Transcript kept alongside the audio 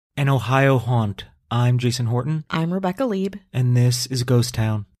An Ohio Haunt. I'm Jason Horton. I'm Rebecca Lieb. And this is Ghost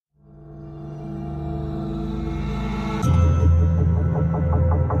Town.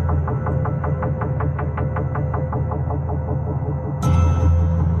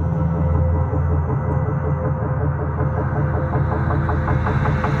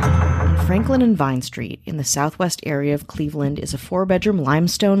 Franklin and Vine Street in the southwest area of Cleveland is a 4-bedroom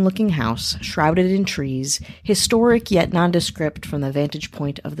limestone-looking house shrouded in trees, historic yet nondescript from the vantage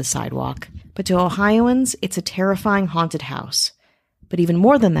point of the sidewalk. But to Ohioans, it's a terrifying haunted house. But even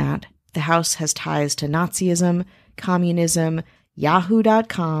more than that, the house has ties to Nazism, communism,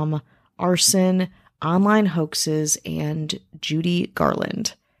 Yahoo.com, arson, online hoaxes, and Judy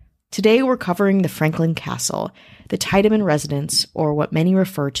Garland. Today we're covering the Franklin Castle, the Tiedemann residence, or what many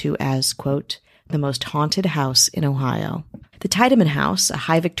refer to as, quote, the most haunted house in Ohio. The Tiedemann House, a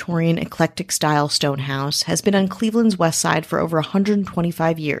high Victorian eclectic-style stone house, has been on Cleveland's west side for over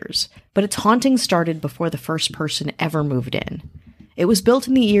 125 years, but its haunting started before the first person ever moved in. It was built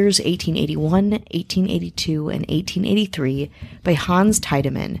in the years 1881, 1882, and 1883 by Hans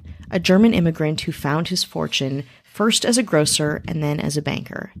Tiedemann, a German immigrant who found his fortune first as a grocer and then as a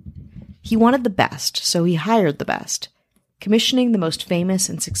banker. He wanted the best, so he hired the best, commissioning the most famous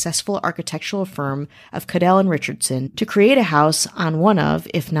and successful architectural firm of Cadell and Richardson to create a house on one of,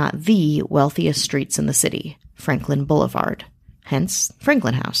 if not the, wealthiest streets in the city, Franklin Boulevard. Hence,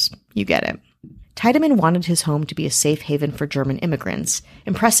 Franklin House. You get it. Tiedemann wanted his home to be a safe haven for German immigrants,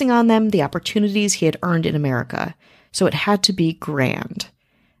 impressing on them the opportunities he had earned in America, so it had to be grand.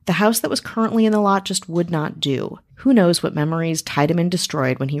 The house that was currently in the lot just would not do. Who knows what memories Tiedemann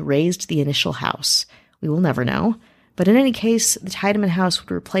destroyed when he raised the initial house? We will never know. But in any case, the Tiedemann house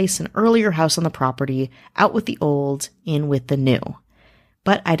would replace an earlier house on the property, out with the old, in with the new.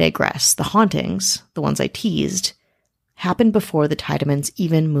 But I digress. The hauntings, the ones I teased, happened before the Tiedemans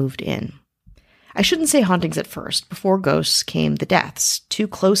even moved in. I shouldn't say hauntings at first. Before ghosts came the deaths, two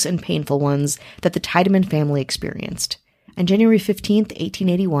close and painful ones that the Tiedemann family experienced. On January 15th,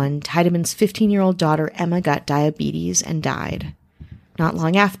 1881, Tiedemann's 15-year-old daughter Emma got diabetes and died. Not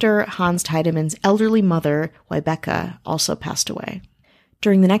long after, Hans Tiedemann's elderly mother, Wybecka, also passed away.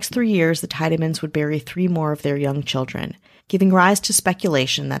 During the next 3 years, the Tiedemans would bury 3 more of their young children, giving rise to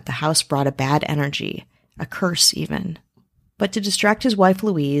speculation that the house brought a bad energy, a curse even. But to distract his wife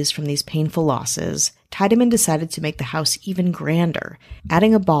Louise from these painful losses, Tiedemann decided to make the house even grander,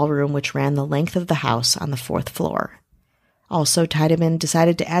 adding a ballroom which ran the length of the house on the 4th floor. Also, Tiedemann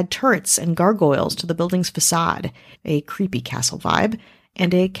decided to add turrets and gargoyles to the building's facade, a creepy castle vibe,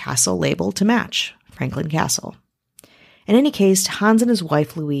 and a castle label to match, Franklin Castle. In any case, Hans and his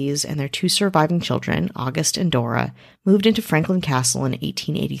wife Louise and their 2 surviving children, August and Dora, moved into Franklin Castle in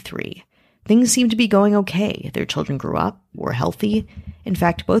 1883. Things seemed to be going okay. Their children grew up, were healthy. In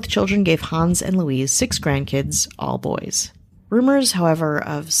fact, both children gave Hans and Louise 6 grandkids, all boys. Rumors, however,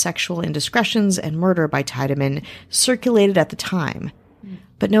 of sexual indiscretions and murder by Tiedemann circulated at the time,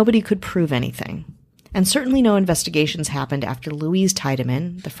 but nobody could prove anything. And certainly no investigations happened after Louise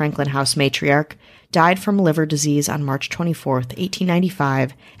Tiedemann, the Franklin House matriarch, died from liver disease on March 24th,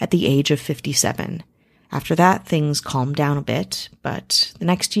 1895, at the age of 57. After that, things calmed down a bit, but the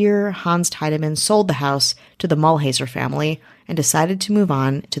next year, Hans Tiedemann sold the house to the Mulhauser family and decided to move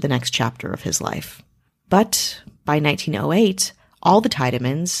on to the next chapter of his life. But by 1908, all the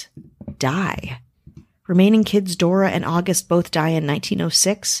Tiedemans die. Remaining kids Dora and August both die in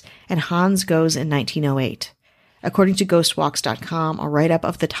 1906, and Hans goes in 1908. According to Ghostwalks.com, a write-up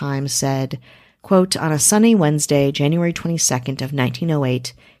of the time said, quote, on a sunny Wednesday, January 22nd of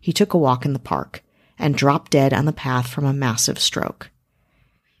 1908, he took a walk in the park and dropped dead on the path from a massive stroke.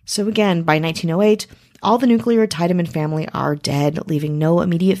 So again, by 1908, all the nuclear Tiedemann family are dead, leaving no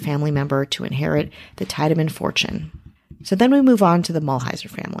immediate family member to inherit the Tiedemann fortune. So then we move on to the Mulhauser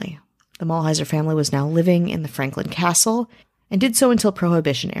family. The Mulhauser family was now living in the Franklin Castle and did so until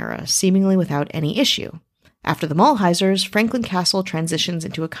Prohibition era, seemingly without any issue. After the Mulhausers, Franklin Castle transitions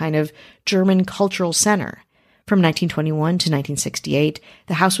into a kind of German cultural center. From 1921 to 1968,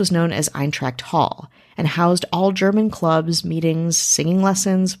 the house was known as Eintracht Hall and housed all German clubs, meetings, singing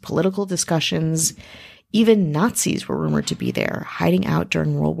lessons, political discussions. Even Nazis were rumored to be there, hiding out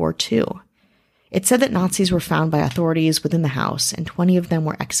during World War II. It said that Nazis were found by authorities within the house, and 20 of them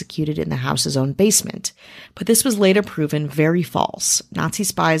were executed in the house's own basement. But this was later proven very false. Nazi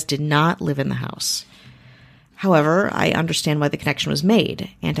spies did not live in the house. However, I understand why the connection was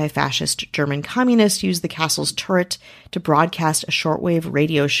made. Anti-fascist German communists used the castle's turret to broadcast a shortwave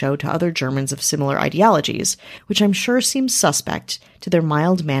radio show to other Germans of similar ideologies, which I'm sure seems suspect to their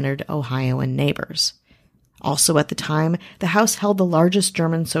mild-mannered Ohioan neighbors. Also at the time, the house held the largest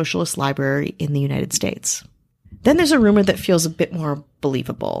German socialist library in the United States. Then there's a rumor that feels a bit more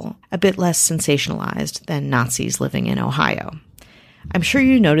believable, a bit less sensationalized than Nazis living in Ohio. I'm sure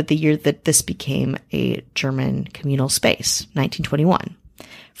you noted the year that this became a German communal space, 1921.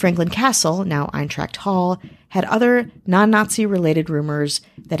 Franklin Castle, now Eintracht Hall, had other non-Nazi related rumors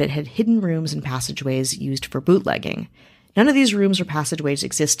that it had hidden rooms and passageways used for bootlegging. None of these rooms or passageways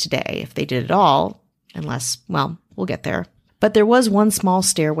exist today, if they did at all, unless, well, we'll get there. But there was one small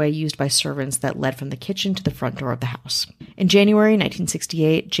stairway used by servants that led from the kitchen to the front door of the house. In January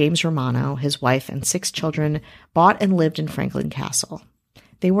 1968, James Romano, his wife, and 6 children bought and lived in Franklin Castle.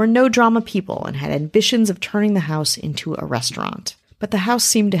 They were no-drama people and had ambitions of turning the house into a restaurant. But the house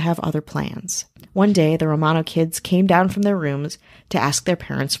seemed to have other plans. One day, the Romano kids came down from their rooms to ask their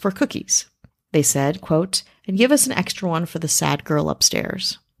parents for cookies. They said, quote, "And give us an extra one for the sad girl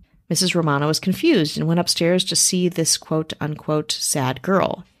upstairs." Mrs. Romano was confused and went upstairs to see this quote-unquote sad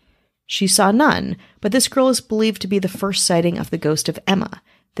girl. She saw none, but this girl is believed to be the first sighting of the ghost of Emma,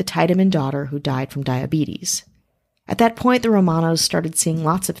 the Tiedemann daughter who died from diabetes. At that point, the Romanos started seeing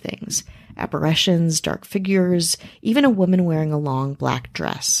lots of things: apparitions, dark figures, even a woman wearing a long black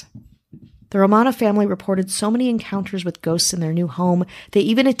dress. The Romano family reported so many encounters with ghosts in their new home, they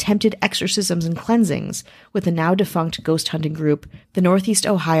even attempted exorcisms and cleansings with the now defunct ghost hunting group, the Northeast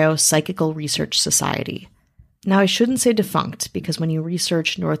Ohio Psychical Research Society. Now, I shouldn't say defunct, because when you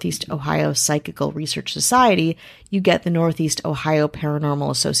research Northeast Ohio Psychical Research Society, you get the Northeast Ohio Paranormal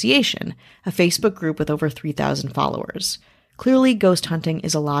Association, a Facebook group with over 3,000 followers. Clearly, ghost hunting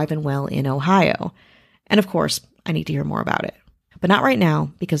is alive and well in Ohio. And of course, I need to hear more about it. But not right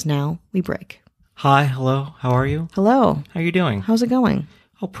now, because now we break. Hi, hello, how are you? Hello. How are you doing? How's it going?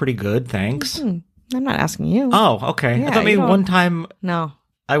 Oh, pretty good, thanks. I'm not asking you. Oh, okay. Yeah, I thought maybe one time No.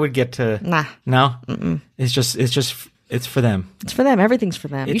 I would get to... Nah. No? Mm-mm. It's for them. It's for them. Everything's for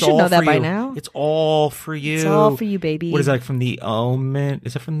them. You It's should all know that for by you. now. It's all for you. It's all for you, baby. What is that, like from the Omen?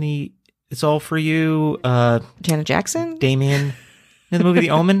 Is that from the... It's all for you, Janet Jackson? Damien... In the movie The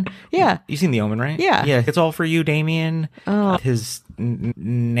Omen? Yeah. You've seen The Omen, right? Yeah. Yeah, it's all for you, Damien. Oh. His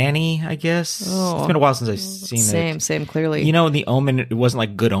nanny, I guess. Oh. It's been a while since I've seen it. Same, clearly. You know, in The Omen, it wasn't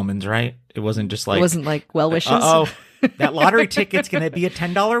like good omens, right? It wasn't just like... It wasn't like well wishes. That lottery ticket's going to be a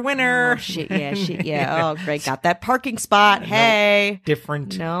 $10 winner. Oh, shit, yeah. Oh, great. Got that parking spot. Hey.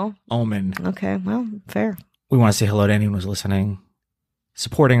 Different No? omen. Okay, well, fair. We want to say hello to anyone who's listening,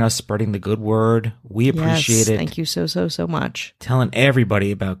 supporting us, spreading the good word. We appreciate it. Thank you so much. Telling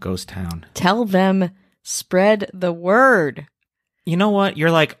everybody about Ghost Town. Tell them, spread the word. You know what? You're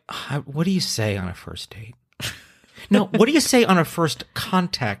like, what do you say on a first date? No, what do you say on a first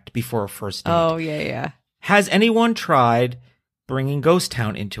contact before a first date? Oh, yeah. Has anyone tried bringing Ghost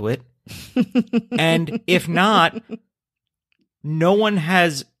Town into it? And if not, no one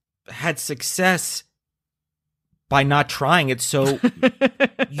has had success by not trying it, so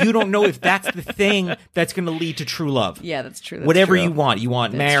you don't know if that's the thing that's going to lead to true love. Yeah, that's true. Whatever you want. You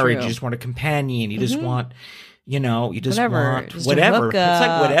want That's marriage, true. you just want a companion, you just want, you just Whatever. want Just a whatever. It's hookup.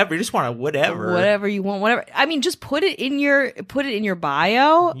 like whatever. You just want a whatever. Whatever you want, whatever. I mean, just put it in your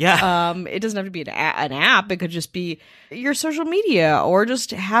bio. Yeah. It doesn't have to be an app. It could just be your social media, or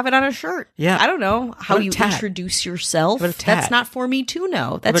just have it on a shirt. Yeah. I don't know how about a you tat? introduce yourself. How about a tat? That's not for me to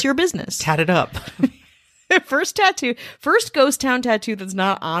know. That's about your business. Tat it up. First Ghost Town tattoo that's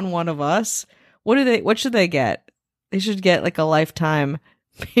not on one of us. What should they get? They should get like a lifetime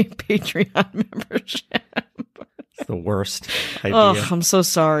Patreon membership. It's the worst idea. Oh, I'm so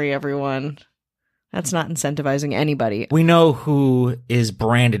sorry, everyone. That's not incentivizing anybody. We know who is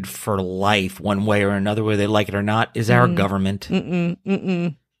branded for life one way or another, whether they like it or not, is our government.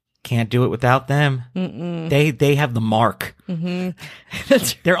 Mm-mm. Can't do it without them. Mm-mm. They have the mark.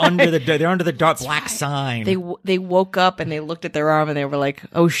 That's They're right. under the dark black sign. They woke up and they looked at their arm and they were like,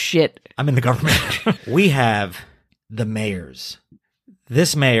 "Oh shit!" I'm in the government. We have the mayors.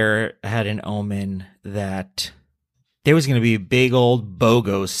 This mayor had an omen that there was going to be a big old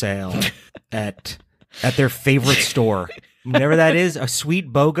BOGO sale at their favorite store. Whatever that is, a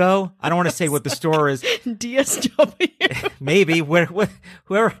sweet BOGO. I don't want to say what the store is. DSW. Maybe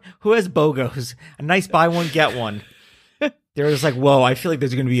who has BOGOs? A nice buy one get one. They're just like, whoa! I feel like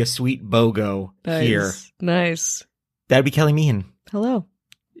there's going to be a sweet BOGO here. Nice. That'd be Kelly Meehan. Hello.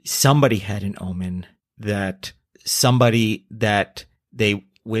 Somebody had an omen that somebody that they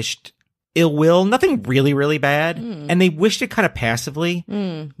wished ill will, nothing really, really bad. And they wished it kind of passively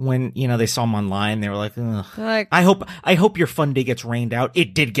when, they saw him online. They were like, ugh. Like, I hope your fun day gets rained out.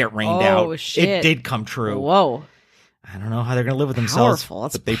 It did get rained out. Oh, shit. It did come true. whoa. I don't know how they're going to live with themselves, Powerful.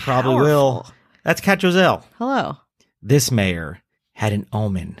 That's but they probably will. powerful. That's Cat Joselle. Hello. This mayor had an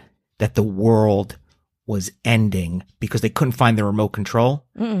omen that the world was ending because they couldn't find the remote control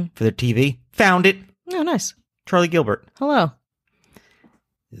for their TV. Found it. Oh, nice. Charlie Gilbert. Hello.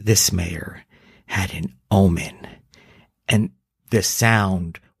 This mayor had an omen, and the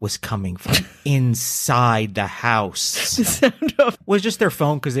sound was coming from inside the house. The sound of Was just their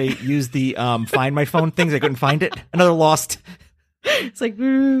phone because they used the Find My Phone things. They couldn't find it. Another lost. it's like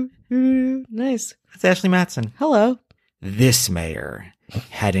nice. That's Ashley Matson. Hello. This mayor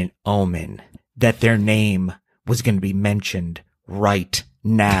had an omen that their name was going to be mentioned right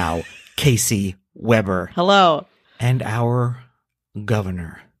now. Casey Weber. Hello. And our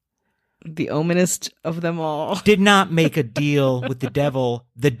governor The omenist of them all. did not make a deal with the devil.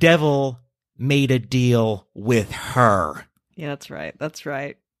 The devil made a deal with her. Yeah, that's right. That's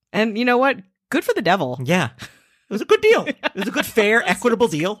right. And you know what? Good for the devil. Yeah. It was a good deal. It was a good, fair, equitable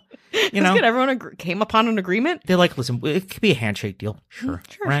deal. You know, Good. Everyone came upon an agreement. they're like, listen, it could be a handshake deal. Sure.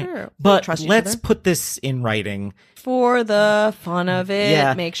 Sure, right? sure. But Trust each let's other. put this in writing. For the fun of it,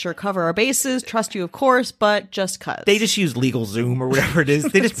 Yeah. make sure cover our bases. Trust you, of course, but just cuz. They just used LegalZoom or whatever it is.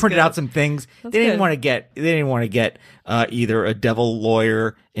 They just printed out some things. That's They didn't good. want to get either a devil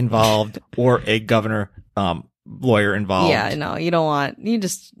lawyer involved or a governor lawyer involved. Yeah, no,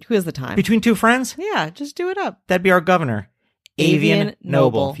 who has the time? Between two friends, Yeah, just do it up. that'd be our governor. Avian Avian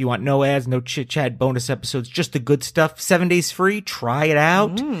Noble. Noble. If you want no ads, no chit chat, bonus episodes, just the good stuff. 7 days free. Try it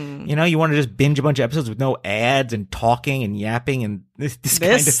out. You know, you want to just binge a bunch of episodes with no ads and talking and yapping and this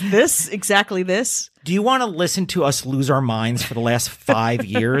kind of. Exactly this. Do you want to listen to us lose our minds for the last 5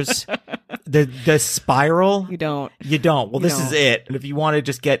 years? The spiral. You don't. You don't. Well, You this is don't. it. And if you want to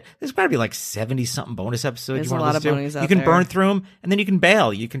just there's got to be like 70 something bonus episodes. There's you a want lot of to listen bonus to. out You can there. burn through them and then you can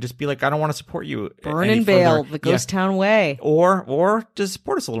bail. You can just be like, I don't want to support you. Burn any and bail, further. the Ghost Town way. Or just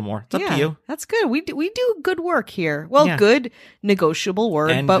support us a little more. It's up to you. That's good. We do good work here. Well, Yeah. good negotiable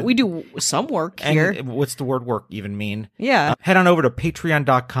word, And- but we do some work here. And what's the word work even mean? Yeah. Head on over to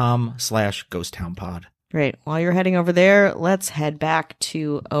patreon.com/ghosttownpod. Great. While you're heading over there, let's head back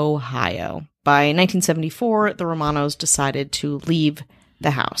to Ohio. By 1974, the Romanos decided to leave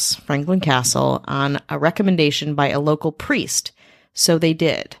the house, Franklin Castle, on a recommendation by a local priest. So they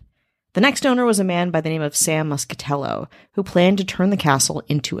did. The next owner was a man by the name of Sam Muscatello, who planned to turn the castle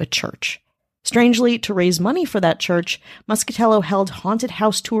into a church. Strangely, to raise money for that church, Muscatello held haunted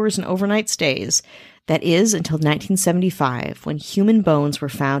house tours and overnight stays. That is, until 1975, when human bones were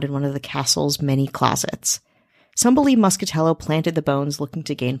found in one of the castle's many closets. Some believe Muscatello planted the bones looking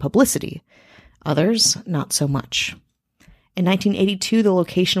to gain publicity. Others, not so much. In 1982, the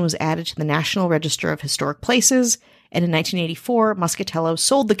location was added to the National Register of Historic Places, and in 1984, Muscatello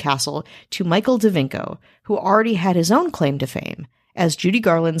sold the castle to Michael DeVinco, who already had his own claim to fame as Judy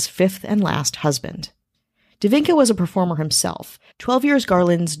Garland's fifth and last husband. DeVinco was a performer himself. 12 years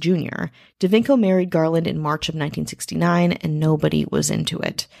Garland's junior, DeVinco married Garland in March of 1969, and nobody was into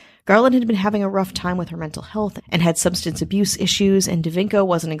it. Garland had been having a rough time with her mental health and had substance abuse issues, and DeVinco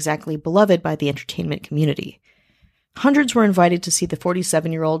wasn't exactly beloved by the entertainment community. Hundreds were invited to see the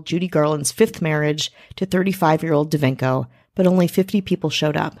 47-year-old Judy Garland's fifth marriage to 35-year-old DeVinco, but only 50 people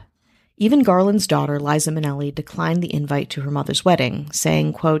showed up. Even Garland's daughter, Liza Minnelli, declined the invite to her mother's wedding,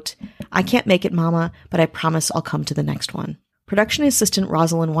 saying, quote, "I can't make it, Mama, but I promise I'll come to the next one." Production assistant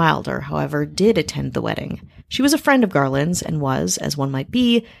Rosalind Wilder, however, did attend the wedding. She was a friend of Garland's and was, as one might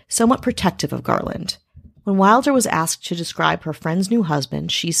be, somewhat protective of Garland. When Wilder was asked to describe her friend's new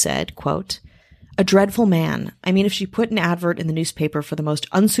husband, she said, quote, "A dreadful man. I mean, if she put an advert in the newspaper for the most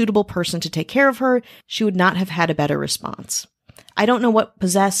unsuitable person to take care of her, she would not have had a better response. I don't know what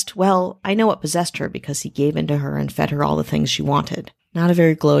possessed, well, I know what possessed her because he gave in to her and fed her all the things she wanted." Not a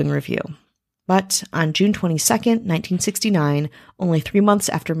very glowing review. But on June 22nd, 1969, only 3 months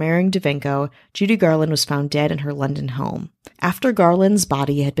after marrying DeVinco, Judy Garland was found dead in her London home. After Garland's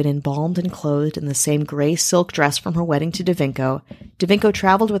body had been embalmed and clothed in the same gray silk dress from her wedding to DeVinco, DeVinco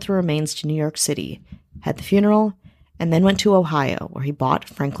traveled with her remains to New York City, had the funeral, and then went to Ohio, where he bought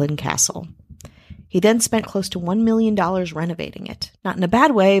Franklin Castle. He then spent close to $1 million renovating it. Not in a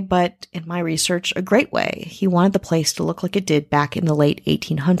bad way, but in my research, a great way. He wanted the place to look like it did back in the late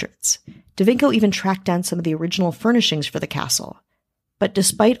 1800s. DeVinco even tracked down some of the original furnishings for the castle. But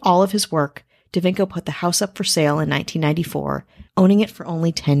despite all of his work, DeVinco put the house up for sale in 1994, owning it for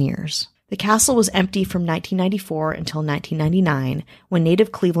only 10 years. The castle was empty from 1994 until 1999, when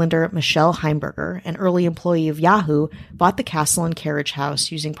native Clevelander Michelle Heimberger, an early employee of Yahoo, bought the castle and carriage house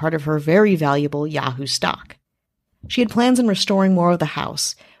using part of her very valuable Yahoo stock. She had plans on restoring more of the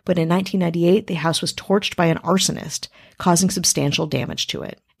house, but in 1998 the house was torched by an arsonist, causing substantial damage to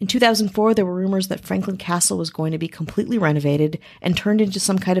it. In 2004, there were rumors that Franklin Castle was going to be completely renovated and turned into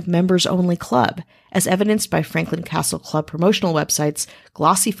some kind of members-only club, as evidenced by Franklin Castle Club promotional websites,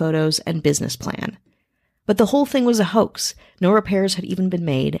 glossy photos, and business plan. But the whole thing was a hoax. No repairs had even been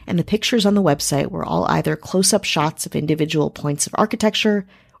made, and the pictures on the website were all either close-up shots of individual points of architecture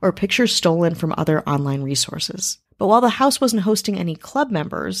or pictures stolen from other online resources. But while the house wasn't hosting any club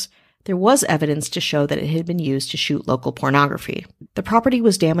members, there was evidence to show that it had been used to shoot local pornography. The property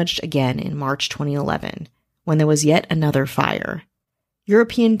was damaged again in March 2011, when there was yet another fire.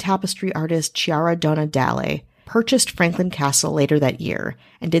 European tapestry artist Chiara Donna Dalle purchased Franklin Castle later that year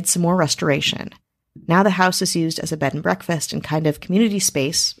and did some more restoration. Now the house is used as a bed and breakfast and kind of community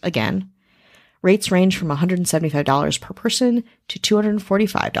space again. Rates range from $175 per person to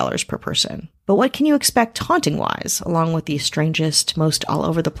 $245 per person. But what can you expect haunting-wise, along with the strangest, most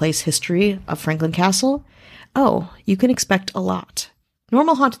all-over-the-place history of Franklin Castle? Oh, you can expect a lot.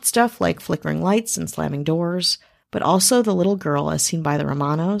 Normal haunted stuff like flickering lights and slamming doors, but also the little girl as seen by the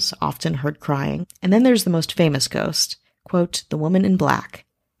Romanos, often heard crying. And then there's the most famous ghost, quote, the woman in black,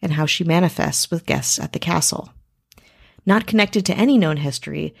 and how she manifests with guests at the castle. Not connected to any known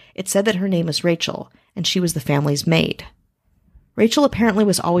history, it's said that her name is Rachel, and she was the family's maid. Rachel apparently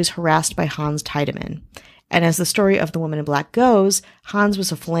was always harassed by Hans Tiedemann, and as the story of the woman in black goes, Hans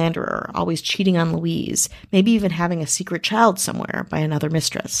was a philanderer, always cheating on Louise, maybe even having a secret child somewhere by another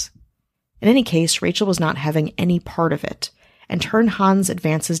mistress. In any case, Rachel was not having any part of it, and turned Hans'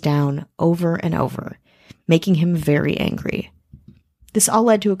 advances down over and over, making him very angry. This all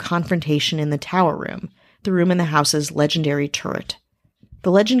led to a confrontation in the tower room, the room in the house's legendary turret.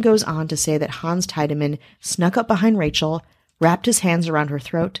 The legend goes on to say that Hans Tiedemann snuck up behind Rachel, wrapped his hands around her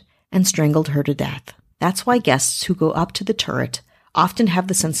throat, and strangled her to death. That's why guests who go up to the turret often have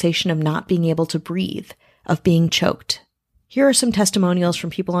the sensation of not being able to breathe, of being choked. Here are some testimonials from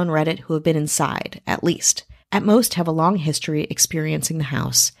people on Reddit who have been inside, at least. At most have a long history experiencing the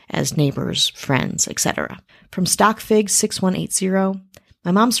house as neighbors, friends, etc. From Stockfig6180,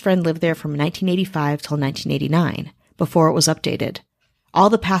 my mom's friend lived there from 1985 till 1989, before it was updated. All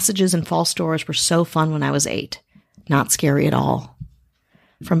the passages and false doors were so fun when I was 8. Not scary at all.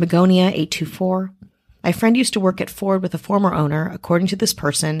 From Begonia824, my friend used to work at Ford with a former owner. According to this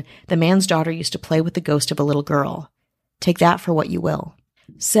person, the man's daughter used to play with the ghost of a little girl. Take that for what you will.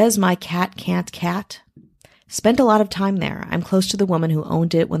 Says my cat can't cat. Spent a lot of time there. I'm close to the woman who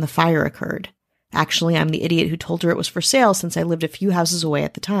owned it when the fire occurred. Actually, I'm the idiot who told her it was for sale since I lived a few houses away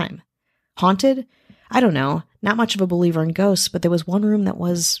at the time. Haunted? I don't know. Not much of a believer in ghosts, but there was one room that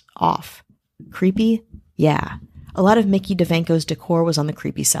was off. Creepy? Yeah. A lot of Mickey DeVanco's decor was on the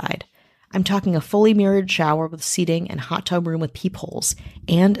creepy side. I'm talking a fully mirrored shower with seating and hot tub room with peepholes,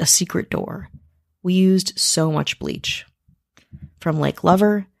 and a secret door. We used so much bleach. From Lake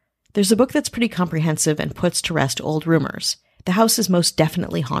Lover, there's a book that's pretty comprehensive and puts to rest old rumors. The house is most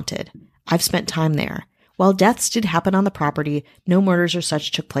definitely haunted. I've spent time there. While deaths did happen on the property, no murders or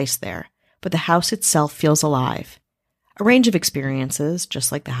such took place there, but the house itself feels alive. A range of experiences,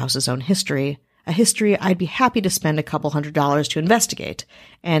 just like the house's own history, a history I'd be happy to spend a couple $100 to investigate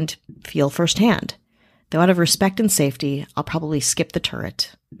and feel firsthand. Though out of respect and safety, I'll probably skip the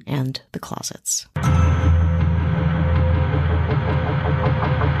turret and the closets.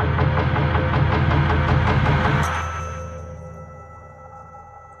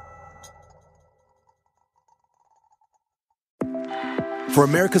 For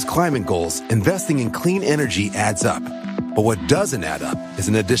America's climate goals, investing in clean energy adds up. But what doesn't add up is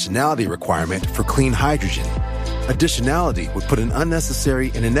an additionality requirement for clean hydrogen. Additionality would put an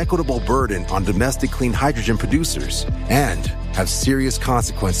unnecessary and inequitable burden on domestic clean hydrogen producers and have serious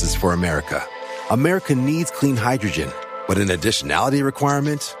consequences for America. America needs clean hydrogen, but an additionality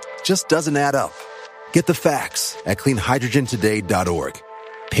requirement just doesn't add up. Get the facts at cleanhydrogentoday.org.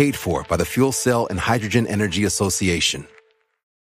 Paid for by the Fuel Cell and Hydrogen Energy Association.